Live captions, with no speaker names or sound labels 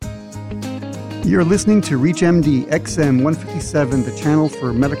You're listening to ReachMD XM 157, the channel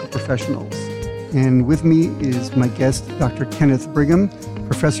for medical professionals. And with me is my guest, Dr. Kenneth Brigham,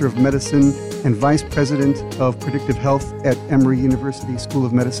 Professor of Medicine and Vice President of Predictive Health at Emory University School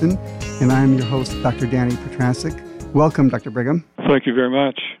of Medicine. And I am your host, Dr. Danny Petrasic. Welcome, Dr. Brigham. Thank you very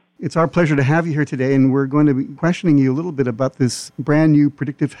much. It's our pleasure to have you here today, and we're going to be questioning you a little bit about this brand new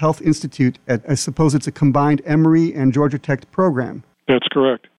Predictive Health Institute at, I suppose it's a combined Emory and Georgia Tech program. That's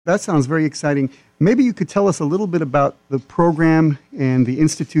correct. That sounds very exciting. Maybe you could tell us a little bit about the program and the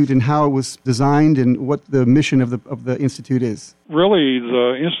institute and how it was designed and what the mission of the institute is. Really,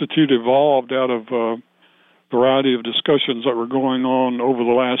 the institute evolved out of a variety of discussions that were going on over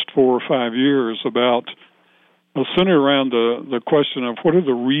the last 4 or 5 years about centered around the question of what are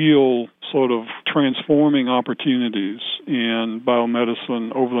the real sort of transforming opportunities in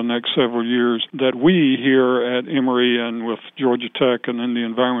biomedicine over the next several years that we here at Emory and with Georgia Tech and in the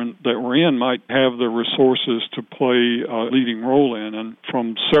environment that we're in might have the resources to play a leading role in. And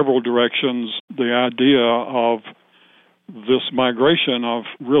from several directions, the idea of this migration of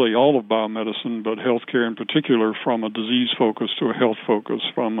really all of biomedicine, but healthcare in particular, from a disease focus to a health focus,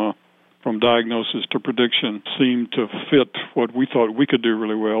 from diagnosis to prediction, seemed to fit what we thought we could do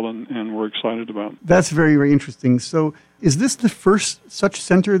really well and we're excited about. That's very, very interesting. So is this the first such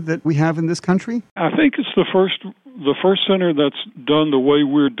center that we have in this country? I think it's the first center that's done the way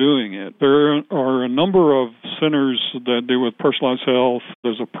we're doing it. There are a number of centers that deal with personalized health.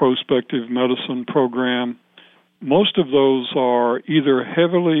 There's a prospective medicine program. Most of those are either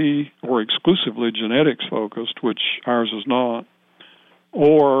heavily or exclusively genetics focused, which ours is not,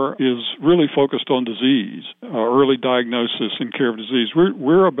 or is really focused on disease, early diagnosis and care of disease.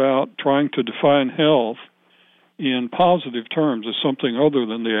 We're about trying to define health in positive terms as something other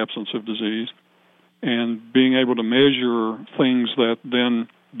than the absence of disease and being able to measure things that then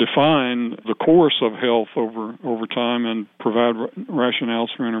define the course of health over time and provide rationales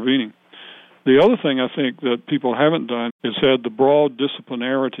for intervening. The other thing I think that people haven't done is had the broad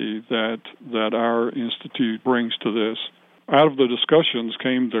disciplinarity that our institute brings to this. Out of the discussions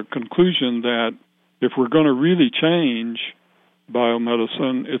came the conclusion that if we're going to really change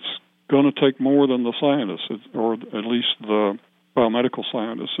biomedicine, it's going to take more than the scientists, or at least the biomedical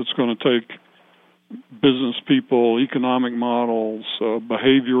scientists. It's going to take business people, economic models,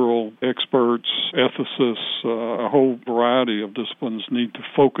 behavioral experts, ethicists, a whole variety of disciplines need to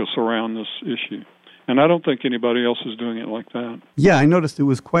focus around this issue. And I don't think anybody else is doing it like that. Yeah, I noticed it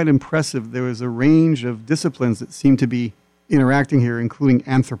was quite impressive. There was a range of disciplines that seemed to be interacting here, including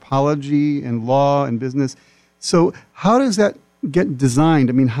anthropology and law and business. So how does that get designed?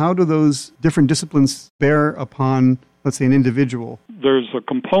 I mean, how do those different disciplines bear upon, let's say, an individual? There's a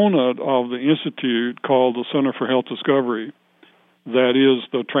component of the Institute called the Center for Health Discovery that is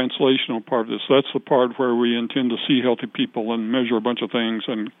the translational part of this. That's the part where we intend to see healthy people and measure a bunch of things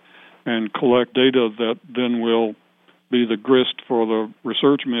and collect data that then will be the grist for the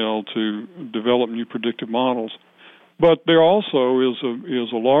research mill to develop new predictive models. But there also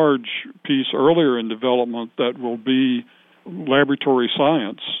is a large piece earlier in development that will be laboratory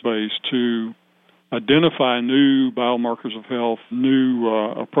science-based to identify new biomarkers of health, new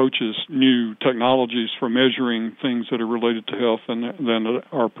approaches, new technologies for measuring things that are related to health and that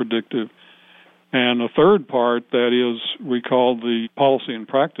are predictive. And a third part that is we call the policy and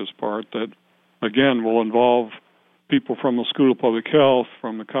practice part that, again, will involve people from the School of Public Health,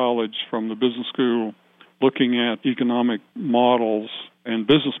 from the college, from the business school, looking at economic models and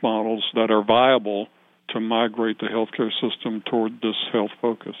business models that are viable to migrate the healthcare system toward this health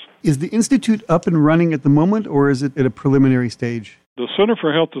focus. Is the Institute up and running at the moment, or is it at a preliminary stage? The Center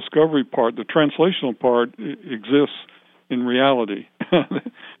for Health Discovery part, the translational part, exists in reality.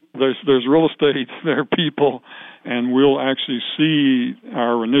 There's real estate, there are people, and we'll actually see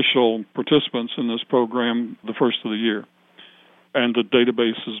our initial participants in this program the first of the year. And the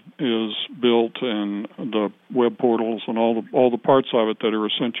database is built and the web portals and all the parts of it that are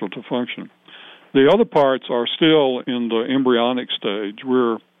essential to function. The other parts are still in the embryonic stage.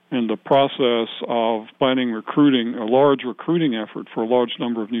 We're in the process of planning a large recruiting effort for a large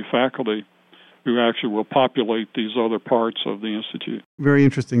number of new faculty who actually will populate these other parts of the Institute. Very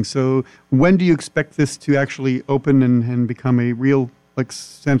interesting. So when do you expect this to actually open and become a real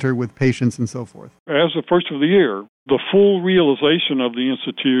center with patients and so forth? As the first of the year. The full realization of the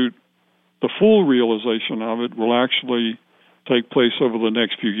Institute, the full realization of it will actually take place over the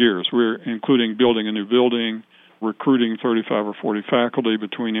next few years. We're including building a new building, recruiting 35 or 40 faculty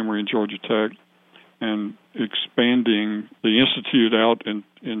between Emory and Georgia Tech, and expanding the Institute out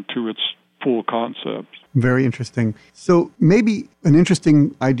into its full concept. Very interesting. So maybe an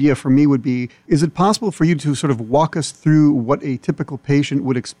interesting idea for me would be, is it possible for you to sort of walk us through what a typical patient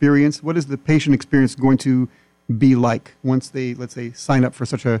would experience? What is the patient experience going to be like once they, let's say, sign up for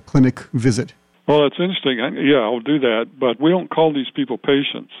such a clinic visit? Well, that's interesting. I'll do that. But we don't call these people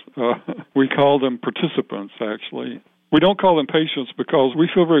patients. We call them participants, actually. We don't call them patients because we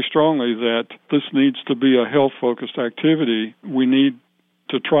feel very strongly that this needs to be a health-focused activity. We need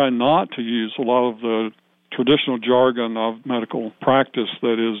to try not to use a lot of the traditional jargon of medical practice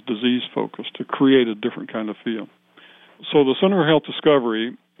that is disease-focused to create a different kind of feel. So the Center for Health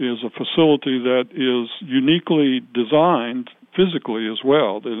Discovery is a facility that is uniquely designed physically as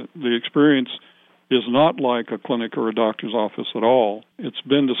well. The experience is not like a clinic or a doctor's office at all. It's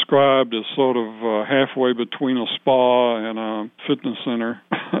been described as sort of halfway between a spa and a fitness center,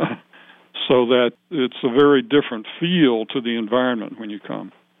 so that it's a very different feel to the environment when you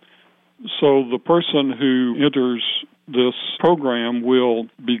come. So the person who enters this program will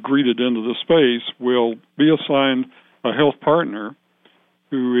be greeted into the space, will be assigned a health partner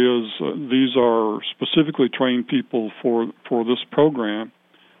who is, these are specifically trained people for this program,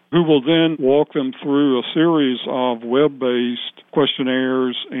 who will then walk them through a series of web-based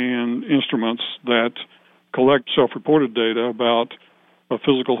questionnaires and instruments that collect self-reported data about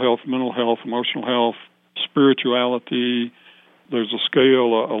physical health, mental health, emotional health, spirituality. There's a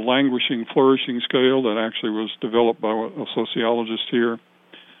scale, a languishing, flourishing scale that actually was developed by a sociologist here.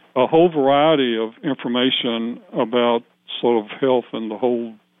 A whole variety of information about sort of health and the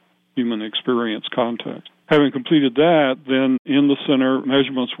whole human experience context. Having completed that, then in the center,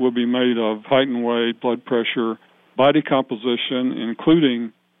 measurements will be made of height and weight, blood pressure, body composition,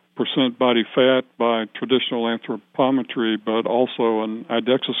 including percent body fat by traditional anthropometry, but also an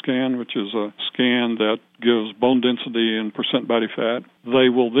IDEXA scan, which is a scan that gives bone density and percent body fat. They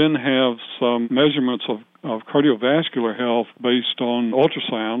will then have some measurements of cardiovascular health based on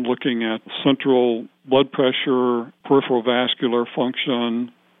ultrasound, looking at central blood pressure, peripheral vascular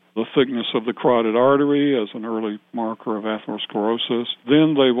function, the thickness of the carotid artery as an early marker of atherosclerosis.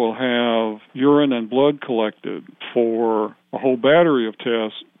 Then they will have urine and blood collected for a whole battery of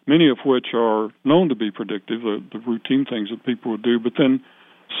tests, many of which are known to be predictive, the routine things that people would do, but then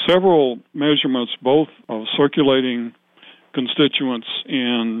several measurements both of circulating constituents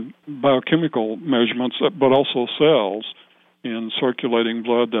in biochemical measurements, but also cells in circulating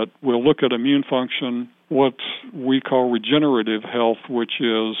blood that will look at immune function, what we call regenerative health, which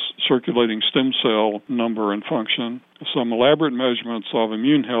is circulating stem cell number and function, some elaborate measurements of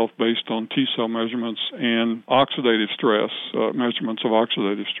immune health based on T-cell measurements, and oxidative stress, measurements of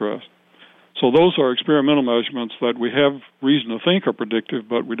oxidative stress. So those are experimental measurements that we have reason to think are predictive,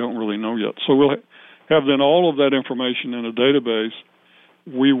 but we don't really know yet. So we'll have then all of that information in a database.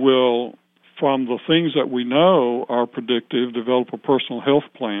 We will, from the things that we know are predictive, develop a personal health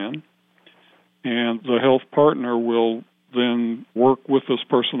plan, and the health partner will then work with this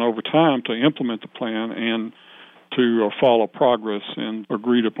person over time to implement the plan and to follow progress and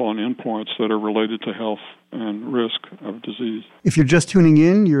agreed upon endpoints that are related to health and risk of disease. If you're just tuning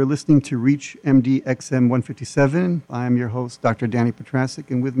in, you're listening to Reach MD XM 157. I'm your host, Dr. Danny Petrasic,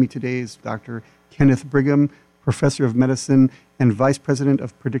 and with me today is Dr. Kenneth Brigham, Professor of Medicine and Vice President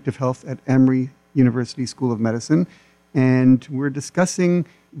of Predictive Health at Emory University School of Medicine. And we're discussing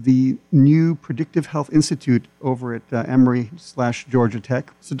the new Predictive Health Institute over at Emory/Georgia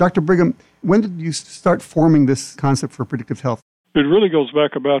Tech. So, Dr. Brigham, when did you start forming this concept for predictive health? It really goes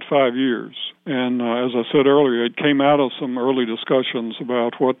back about 5 years. And as I said earlier, it came out of some early discussions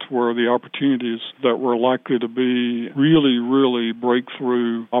about what were the opportunities that were likely to be really, really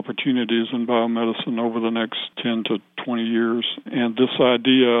breakthrough opportunities in biomedicine over the next 10 to 20 years. And this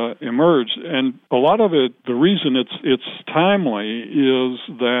idea emerged. And a lot of it, the reason it's timely is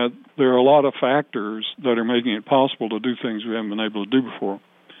that there are a lot of factors that are making it possible to do things we haven't been able to do before.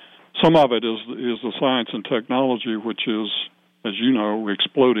 Some of it is the science and technology, which is, as you know,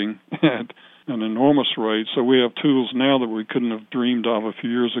 exploding at an enormous rate. So we have tools now that we couldn't have dreamed of a few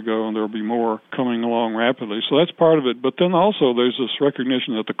years ago, and there will be more coming along rapidly. So that's part of it. But then also there's this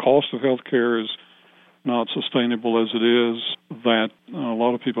recognition that the cost of healthcare is not sustainable as it is, that a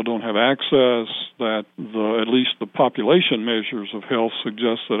lot of people don't have access, that at least the population measures of health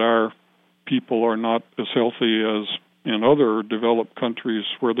suggest that our people are not as healthy as in other developed countries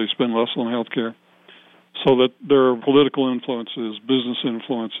where they spend less on healthcare. So that there are political influences, business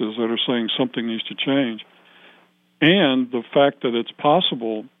influences that are saying something needs to change. And the fact that it's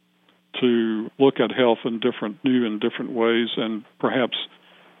possible to look at health in different ways and perhaps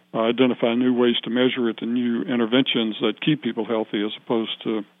identify new ways to measure it and new interventions that keep people healthy as opposed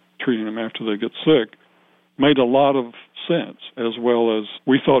to treating them after they get sick made a lot of sense, as well as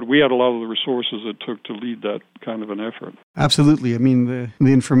we thought we had a lot of the resources it took to lead that kind of an effort. Absolutely. I mean,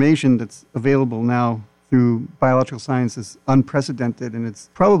 the information that's available now through biological science is unprecedented, and it's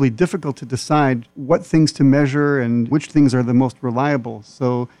probably difficult to decide what things to measure and which things are the most reliable.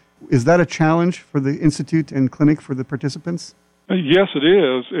 So is that a challenge for the Institute and clinic for the participants? Yes, it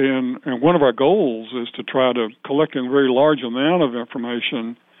is. And one of our goals is to try to collect a very large amount of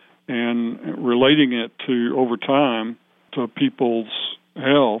information and relating it to, over time, to people's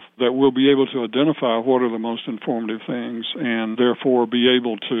health, that we'll be able to identify what are the most informative things and therefore be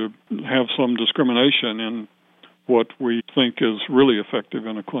able to have some discrimination in what we think is really effective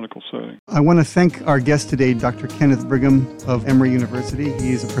in a clinical setting. I want to thank our guest today, Dr. Kenneth Brigham of Emory University.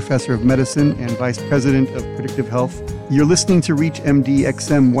 He is a professor of medicine and vice president of predictive health. You're listening to Reach MD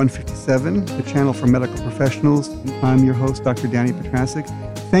XM 157, the channel for medical professionals. I'm your host, Dr. Danny Petrasik.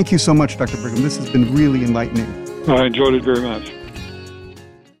 Thank you so much, Dr. Brigham. This has been really enlightening. I enjoyed it very much.